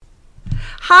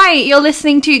Hi, you're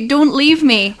listening to Don't Leave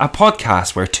Me. A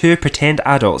podcast where two pretend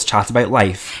adults chat about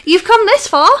life. You've come this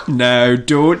far. No,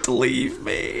 don't leave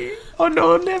me. Oh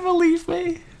no, never leave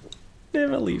me.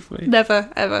 Never leave me. Never,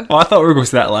 ever. Oh, I thought we were going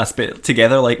to that last bit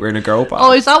together like we're in a girl band.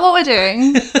 Oh, is that what we're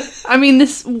doing? I mean,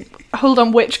 this... Hold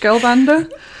on, which girl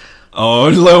bander? Oh,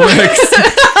 Lois.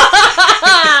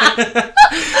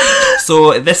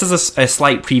 So this is a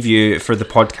slight preview for the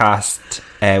podcast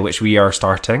which we are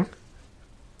starting.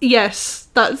 Yes,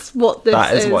 that's what this is.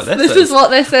 That is what this is. This is what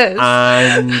this is.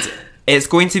 And it's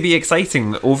going to be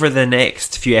exciting. Over the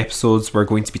next few episodes, we're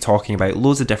going to be talking about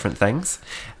loads of different things.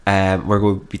 We're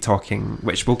going to be talking,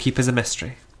 which we'll keep as a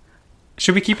mystery.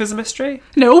 Should we keep as a mystery?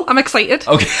 No, I'm excited.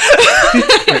 Okay.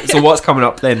 Right, so what's coming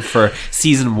up then for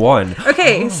season 1?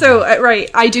 Okay, so,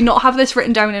 right, I do not have this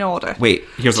written down in order. Wait,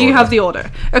 here's the Do you order. have the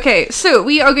order? Okay, so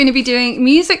we are going to be doing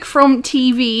music from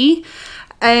TV.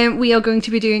 We are going to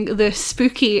be doing the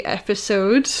spooky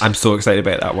episode. I'm so excited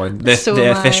about that one. The So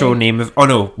am official I. name of... Oh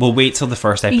no, we'll wait till the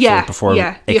first episode before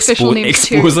the official name is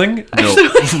exposing? No,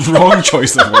 wrong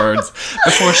choice of words.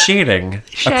 Before sharing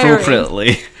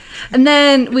appropriately. And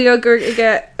then we are going to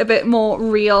get a bit more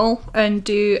real and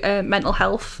do a mental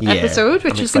health episode,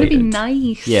 which I'm is going to be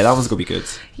excited. nice. Yeah, that one's going to be good.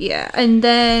 Yeah, and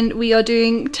then we are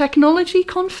doing technology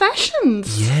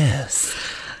confessions. Yes.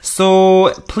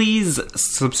 So please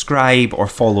subscribe or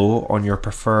follow on your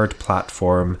preferred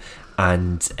platform,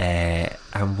 and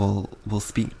we'll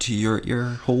speak to your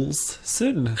ear holes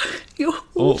soon.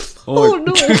 Oh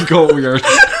no. Got weird.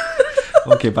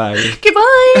 Okay, bye.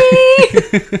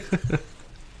 Goodbye.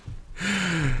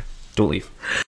 Don't leave.